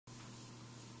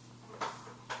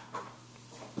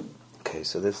Okay,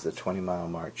 so this is the 20-mile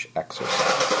march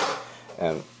exercise.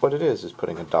 And what it is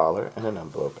putting $1 in an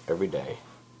envelope every day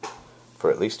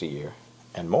for at least a year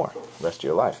and more, rest of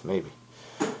your life, maybe.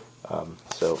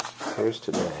 So here's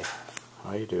today.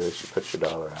 All you do is you put your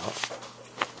dollar out,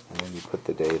 and then you put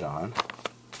the date on.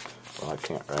 Well, I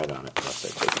can't write on it unless I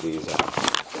take these out.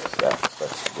 So that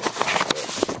starts to get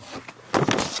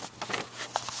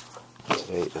down.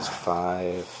 Today is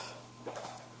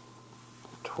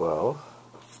 5/12.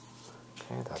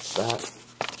 Okay, that's that.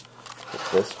 Put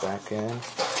this back in.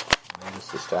 Notice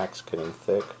the stack's getting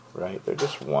thick, right? They're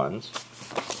just ones.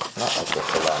 Not like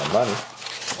that's a lot of money,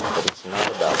 but it's not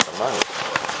about the money,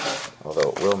 although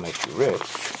it will make you rich.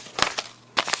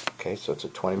 Okay, so it's a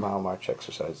 20-mile march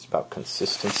exercise. It's about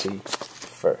consistency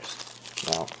first.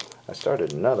 Now, I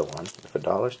started another one. If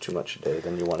 $1 is too much a day,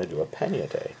 then you want to do a penny a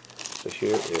day. So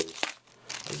here is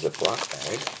a Ziploc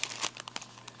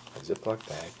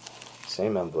bag,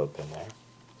 same envelope in there.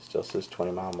 Still says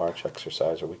 20-mile march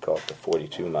exercise, or we call it the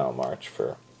 42-mile march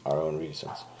for our own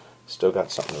reasons. Still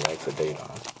got something to write the date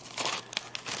on.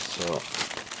 So,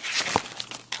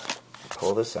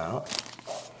 pull this out.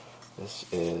 This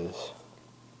is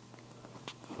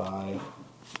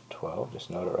 5/12. Just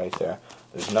note it right there.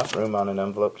 There's enough room on an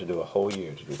envelope to do a whole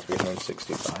year, to do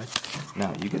 365.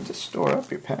 Now, you get to store up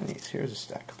your pennies. Here's a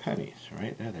stack of pennies.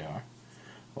 Right there they are.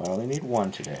 Well, I only need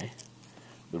one today.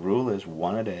 The rule is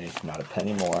one a day, not a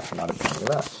penny more, not a penny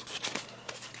less.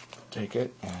 Take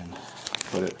it and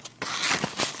put it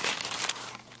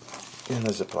in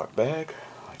the Ziploc bag,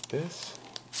 like this.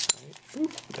 Right.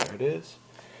 Boop, there it is.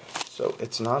 So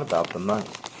it's not about the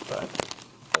money, but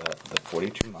the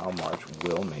 42-mile march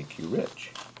will make you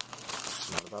rich.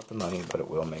 It's not about the money, but it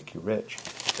will make you rich.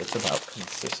 It's about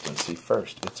consistency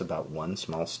first. It's about one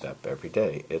small step every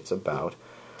day. It's about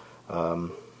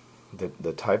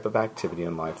the type of activity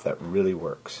in life that really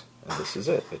works. And this is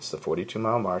it. It's the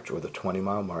 42-mile march, or the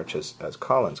 20-mile march, as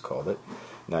Collins called it.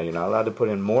 Now, you're not allowed to put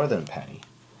in more than a penny.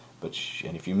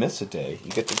 And if you miss a day,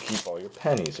 you get to keep all your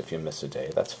pennies. If you miss a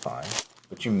day, that's fine.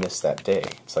 But you miss that day.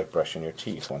 It's like brushing your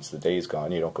teeth. Once the day is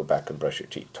gone, you don't go back and brush your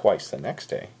teeth twice the next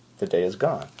day. The day is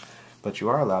gone. But you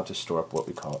are allowed to store up what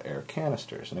we call air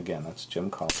canisters. And again, that's Jim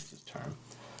Collins' term.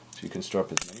 So you can store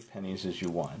up as many pennies as you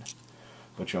want.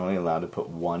 But you're only allowed to put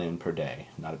one in per day.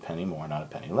 Not a penny more, not a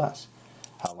penny less.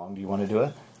 How long do you want to do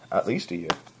it? At least a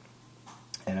year.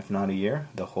 And if not a year,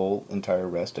 the whole entire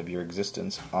rest of your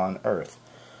existence on Earth.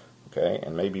 Okay,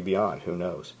 and maybe beyond, who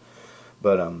knows.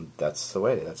 But that's the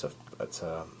way. That's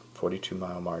a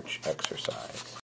 42-mile march exercise.